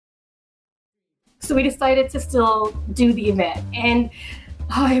So we decided to still do the event. And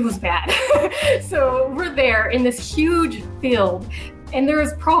it was bad. So we're there in this huge field, and there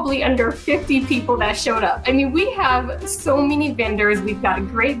was probably under 50 people that showed up. I mean, we have so many vendors. We've got a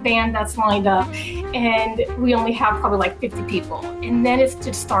great band that's lined up, and we only have probably like 50 people. And then it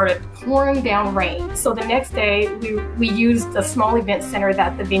just started pouring down rain. So the next day, we used the small event center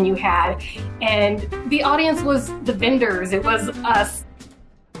that the venue had, and the audience was the vendors. It was us.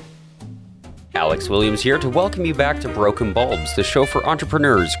 Alex Williams here to welcome you back to Broken Bulbs, the show for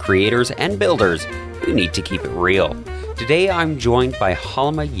entrepreneurs, creators, and builders who need to keep it real. Today I'm joined by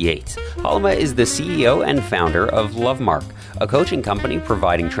Halima Yates. Halima is the CEO and founder of Lovemark, a coaching company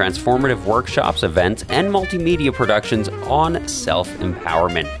providing transformative workshops, events, and multimedia productions on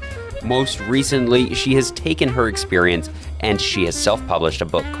self-empowerment. Most recently, she has taken her experience and she has self-published a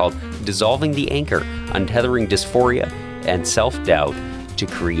book called Dissolving the Anchor, Untethering Dysphoria and Self-Doubt to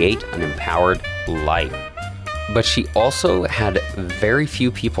Create an Empowered Life. But she also had very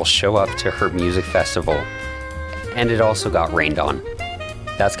few people show up to her music festival, and it also got rained on.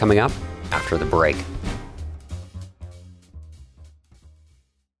 That's coming up after the break.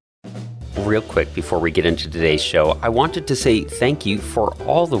 Real quick before we get into today's show, I wanted to say thank you for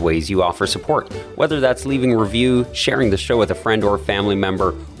all the ways you offer support, whether that's leaving a review, sharing the show with a friend or family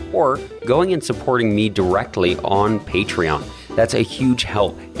member, or going and supporting me directly on Patreon. That's a huge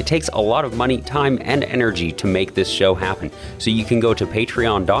help. It takes a lot of money, time, and energy to make this show happen. So you can go to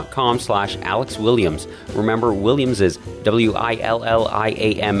patreon.com/Alex Williams. Remember, Williams is Williams.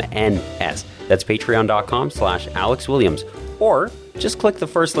 That's patreon.com/Alex Williams. Or just click the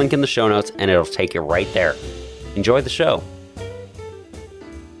first link in the show notes and it'll take you right there. Enjoy the show.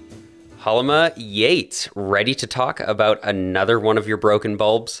 Halima Yates, ready to talk about another one of your broken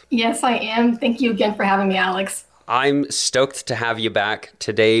bulbs? Yes, I am. Thank you again for having me, Alex. I'm stoked to have you back.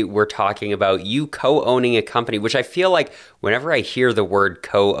 Today, we're talking about you co-owning a company, which I feel like whenever I hear the word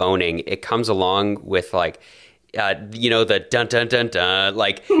co-owning, it comes along with like, the dun-dun-dun-dun,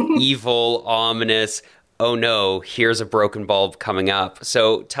 like evil, ominous, oh no, here's a broken bulb coming up.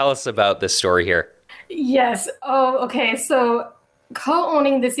 So tell us about this story here. Yes. Oh, okay. So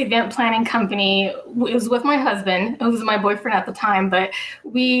co-owning this event planning company was with my husband. It was my boyfriend at the time, but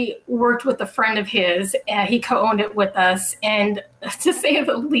we worked with a friend of his and he co-owned it with us. And to say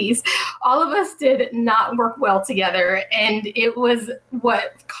the least, all of us did not work well together. And it was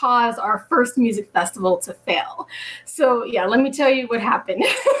what caused our first music festival to fail. So yeah, let me tell you what happened.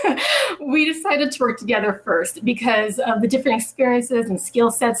 We decided to work together first because of the different experiences and skill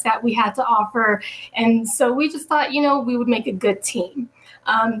sets that we had to offer. And so we just thought, we would make a good team.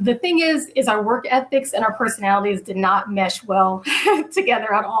 The thing is our work ethics and our personalities did not mesh well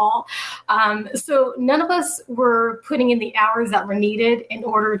together at all. So none of us were putting in the hours that were needed in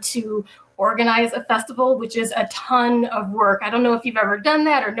order to organize a festival, which is a ton of work. I don't know if you've ever done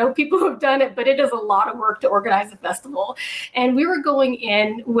that or know people who've done it, but it is a lot of work to organize a festival. And we were going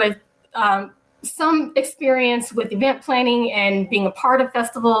in with some experience with event planning and being a part of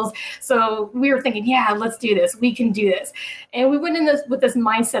festivals. So we were thinking, yeah, let's do this. We can do this. And we went in with this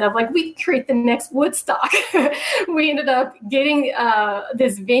mindset of like, we can create the next Woodstock. We ended up getting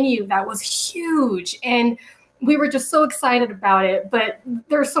this venue that was huge. And we were just so excited about it. But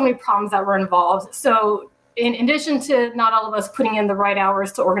there were so many problems that were involved. So in addition to not all of us putting in the right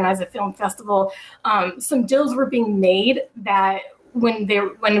hours to organize a film festival, some deals were being made that when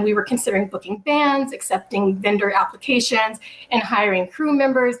we were considering booking bands, accepting vendor applications, and hiring crew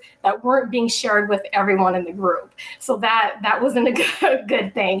members that weren't being shared with everyone in the group. So that wasn't a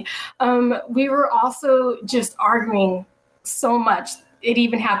good thing. We were also just arguing so much. It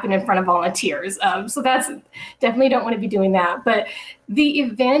even happened in front of volunteers. So that's definitely don't want to be doing that. But the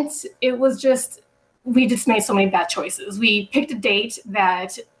event, we just made so many bad choices. We picked a date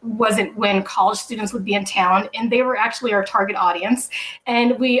that wasn't when college students would be in town, and they were actually our target audience.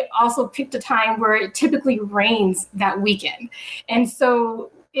 And we also picked a time where it typically rains that weekend. And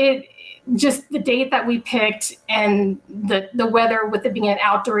so the date that we picked and the weather with it being an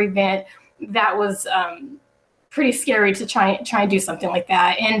outdoor event, that was pretty scary to try and do something like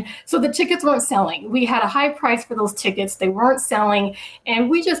that. And so the tickets weren't selling. We had a high price for those tickets. They weren't selling. And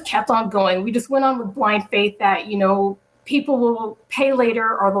we just kept on going. We just went on with blind faith that, people will pay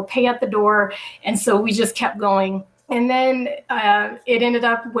later or they'll pay at the door. And so we just kept going. And then it ended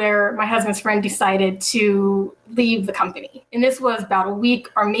up where my husband's friend decided to leave the company. And this was about a week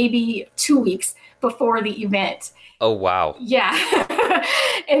or maybe 2 weeks before the event. Oh, wow. Yeah.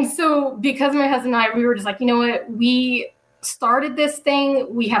 And so because my husband and I, we were just like, you know what, we started this thing.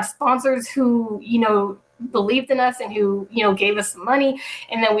 We have sponsors who, believed in us and who, gave us some money.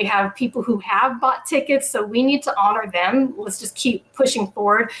 And then we have people who have bought tickets. So we need to honor them. Let's just keep pushing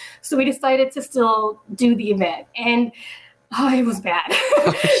forward. So we decided to still do the event. And it was bad.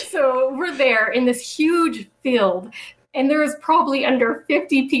 So we're there in this huge field, and there was probably under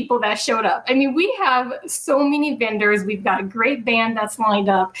 50 people that showed up. I mean, we have so many vendors. We've got a great band that's lined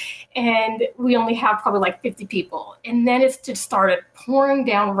up, and we only have probably like 50 people. And then it just started pouring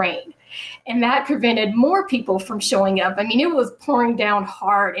down rain. And that prevented more people from showing up. I mean, it was pouring down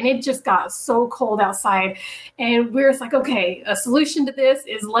hard, and it just got so cold outside. And we're just like, okay, a solution to this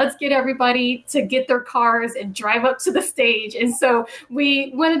is let's get everybody to get their cars and drive up to the stage. And so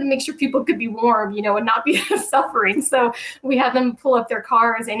we wanted to make sure people could be warm, and not be suffering. So we had them pull up their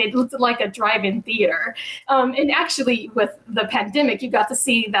cars, and it looked like a drive-in theater. And actually, with the pandemic, you got to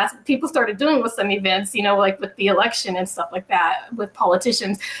see that people started doing with some events, like with the election and stuff like that with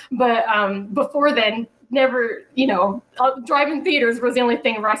politicians. But before then, never, drive-in theaters was the only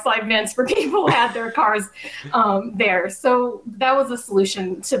thing where I saw events where people had their cars there. So that was a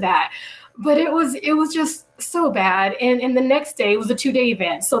solution to that. But it was just so bad. And the next day, it was a 2-day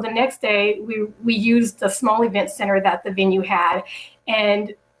event. So the next day, we used the small event center that the venue had.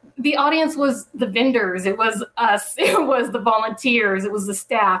 And the audience was the vendors. It was us. It was the volunteers. It was the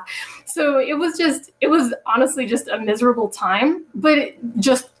staff. So it was honestly just a miserable time, but it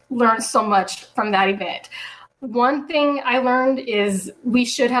just learned so much from that event. One thing I learned is we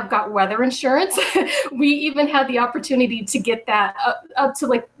should have got weather insurance. We even had the opportunity to get that up to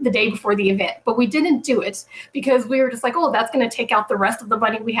like the day before the event, but we didn't do it because we were just like, oh, that's going to take out the rest of the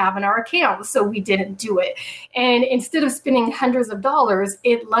money we have in our account. So we didn't do it. And instead of spending hundreds of dollars,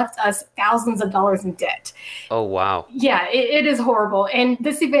 it left us thousands of dollars in debt. Oh, wow. Yeah, it is horrible. And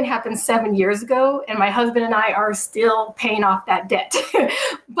this event happened 7 years ago, and my husband and I are still paying off that debt.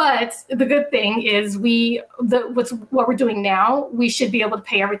 But the good thing is what we're doing now, we should be able to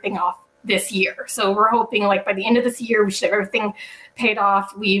pay everything off this year. So we're hoping like by the end of this year, we should have everything paid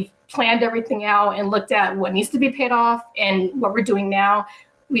off. We've planned everything out and looked at what needs to be paid off and what we're doing now.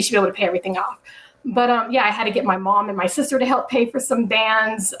 We should be able to pay everything off. But I had to get my mom and my sister to help pay for some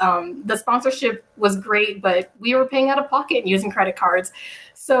bands. The sponsorship was great, but we were paying out of pocket using credit cards.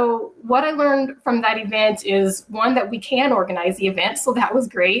 So what I learned from that event is, one, that we can organize the event. So that was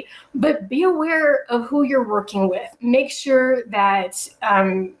great. But be aware of who you're working with. Make sure that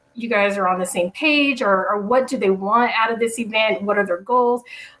you guys are on the same page, or what do they want out of this event? What are their goals?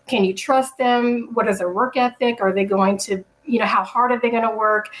 Can you trust them? What is their work ethic? Are they going to, how hard are they going to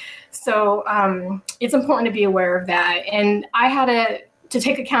work? So it's important to be aware of that. And I had to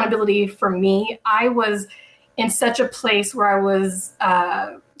take accountability for me. I was in such a place where I was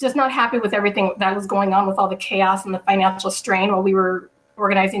just not happy with everything that was going on with all the chaos and the financial strain while we were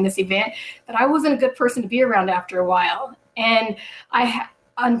organizing this event, that I wasn't a good person to be around after a while. And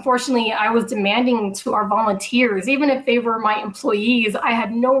unfortunately, I was demanding to our volunteers, even if they were my employees, I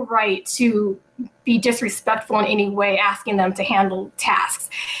had no right to be disrespectful in any way, asking them to handle tasks.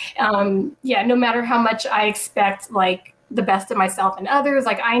 No matter how much I expect, like, the best of myself and others,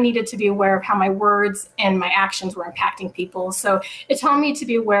 like, I needed to be aware of how my words and my actions were impacting people. So it taught me to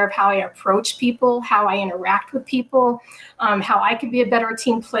be aware of how I approach people, how I interact with people, how I can be a better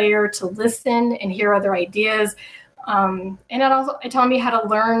team player, to listen and hear other ideas. And it taught me how to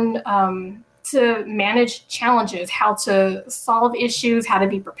learn to manage challenges, how to solve issues, how to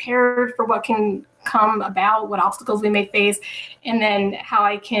be prepared for what can come about, what obstacles we may face, and then how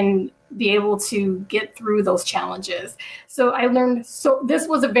I can be able to get through those challenges. So I learned, this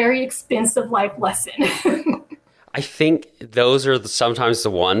was a very expensive life lesson. I think those are sometimes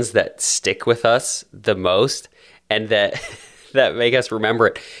the ones that stick with us the most, and that make us remember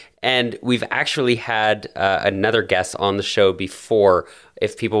it. And we've actually had another guest on the show before.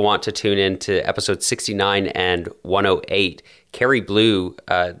 If people want to tune in to episode 69 and 108, Kerry Blue,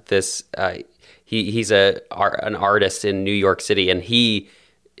 he's an artist in New York City, and he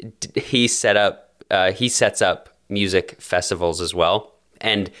sets up music festivals as well.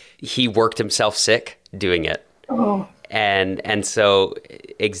 And he worked himself sick doing it. Oh. And so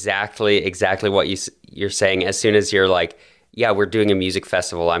exactly what you're saying. As soon as you're like, yeah, we're doing a music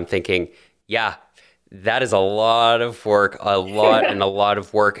festival, I'm thinking, yeah, that is a lot of work, and a lot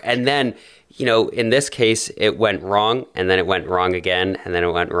of work. And then, in this case, it went wrong, and then it went wrong again, and then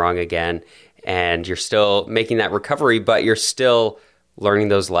it went wrong again. And you're still making that recovery, but you're still learning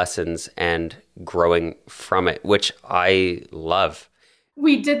those lessons and growing from it, which I love.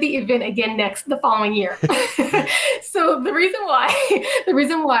 We did the event again the following year. So the reason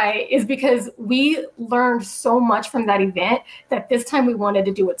why is because we learned so much from that event that this time we wanted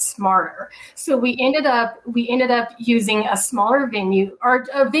to do it smarter. So we ended up using a smaller venue, or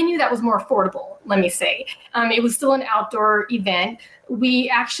a venue that was more affordable, let me say. It was still an outdoor event. We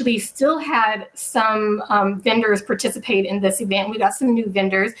actually still had some vendors participate in this event. We got some new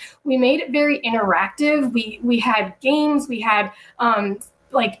vendors. We made it very interactive. We had games. We had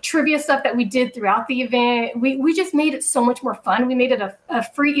like trivia stuff that we did throughout the event. We just made it so much more fun. We made it a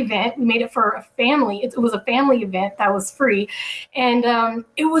free event. We made it for a family. It was a family event that was free, and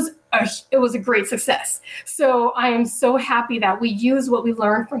it was a great success. So I am so happy that we used what we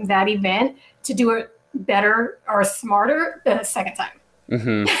learned from that event to do it better or smarter the second time.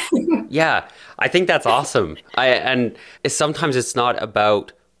 Mm-hmm. Yeah, I think that's awesome. And sometimes it's not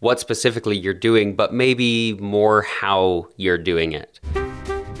about what specifically you're doing, but maybe more how you're doing it.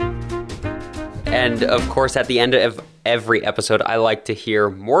 And of course, at the end of every episode, I like to hear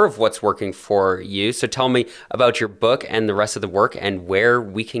more of what's working for you. So tell me about your book and the rest of the work and where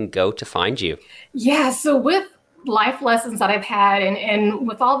we can go to find you. Yeah, so with life lessons that I've had and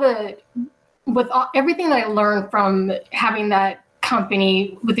with everything that I learned from having that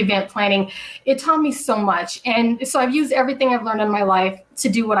company with event planning, it taught me so much. And so I've used everything I've learned in my life to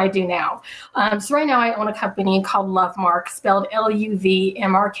do what I do now. So right now I own a company called Lovemark, spelled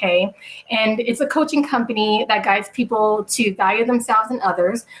Luvmrk. And it's a coaching company that guides people to value themselves and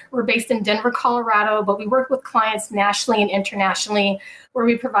others. We're based in Denver, Colorado, but we work with clients nationally and internationally, where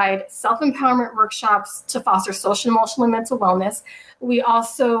we provide self-empowerment workshops to foster social, emotional, and mental wellness. We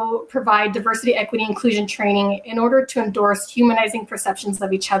also provide diversity, equity, inclusion training in order to endorse humanizing perceptions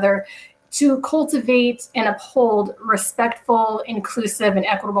of each other, to cultivate and uphold respectful, inclusive, and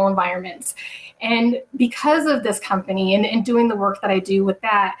equitable environments. And because of this company and doing the work that I do with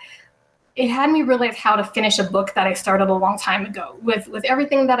that, it had me realize how to finish a book that I started a long time ago. With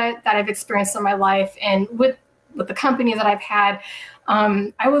everything that I've experienced in my life and with the company that I've had,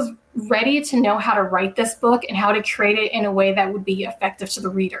 I was ready to know how to write this book and how to create it in a way that would be effective to the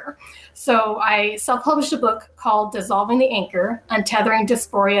reader. So I self-published a book called Dissolving the Anchor, Untethering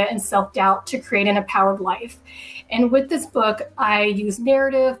Dysphoria and Self-Doubt to Create an Empowered Life. And with this book, I use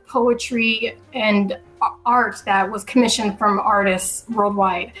narrative, poetry, and art that was commissioned from artists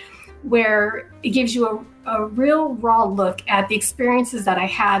worldwide, where it gives you a real raw look at the experiences that I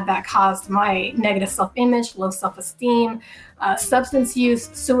had that caused my negative self-image, low self-esteem, substance use,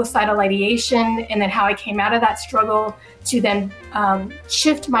 suicidal ideation, and then how I came out of that struggle to then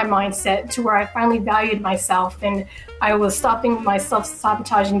shift my mindset to where I finally valued myself and I was stopping my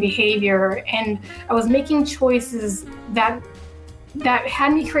self-sabotaging behavior, and I was making choices that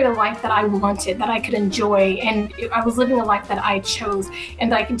had me create a life that I wanted, that I could enjoy, and I was living a life that I chose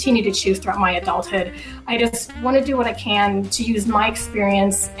and that I continue to choose throughout my adulthood. I just want to do what I can to use my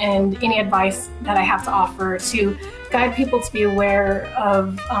experience and any advice that I have to offer to guide people to be aware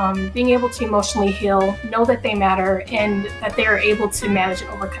of being able to emotionally heal, know that they matter, and that they are able to manage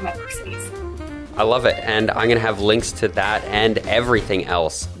and overcome adversities. I love it, and I'm going to have links to that and everything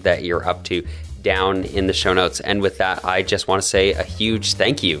else that you're up to down in the show notes. And with that, I just want to say a huge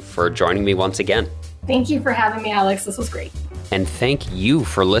thank you for joining me once again. Thank you for having me, Alex. This was great. And thank you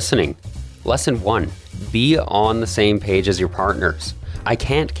for listening. Lesson 1, be on the same page as your partners. I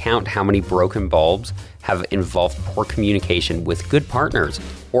can't count how many broken bulbs have involved poor communication with good partners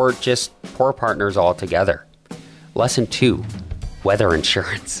or just poor partners altogether. Lesson 2, weather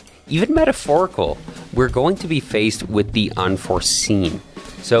insurance. Even metaphorical, we're going to be faced with the unforeseen.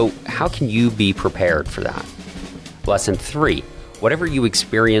 So how can you be prepared for that? Lesson 3, whatever you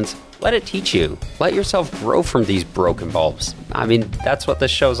experience, let it teach you. Let yourself grow from these broken bulbs. I mean, that's what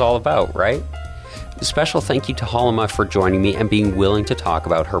this show's all about, right? A special thank you to Halima for joining me and being willing to talk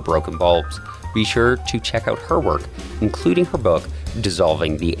about her broken bulbs. Be sure to check out her work, including her book,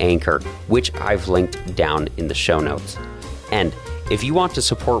 Dissolving the Anchor, which I've linked down in the show notes. And if you want to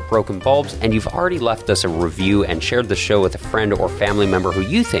support Broken Bulbs and you've already left us a review and shared the show with a friend or family member who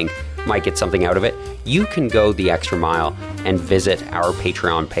you think might get something out of it, you can go the extra mile and visit our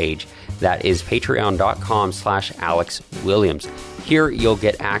Patreon page. That is patreon.com/Alex Williams. Here you'll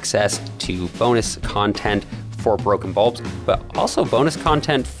get access to bonus content for Broken Bulbs, but also bonus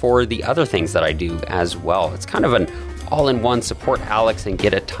content for the other things that I do as well. It's kind of an all-in-one support Alex and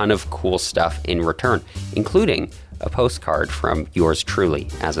get a ton of cool stuff in return, including a postcard from yours truly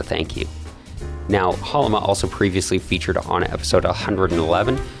as a thank you. Now, Halima also previously featured on episode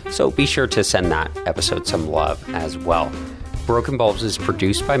 111, so be sure to send that episode some love as well. Broken Bulbs is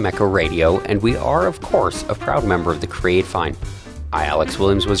produced by Mecca Radio, and we are, of course, a proud member of the Create Fine. I, Alex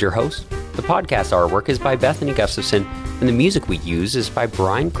Williams, was your host. The podcast artwork is by Bethany Gustafson, and the music we use is by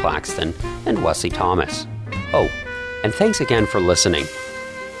Brian Claxton and Wesley Thomas. Oh, and thanks again for listening.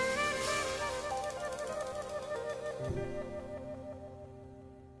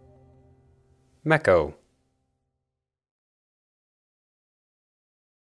 Mecco.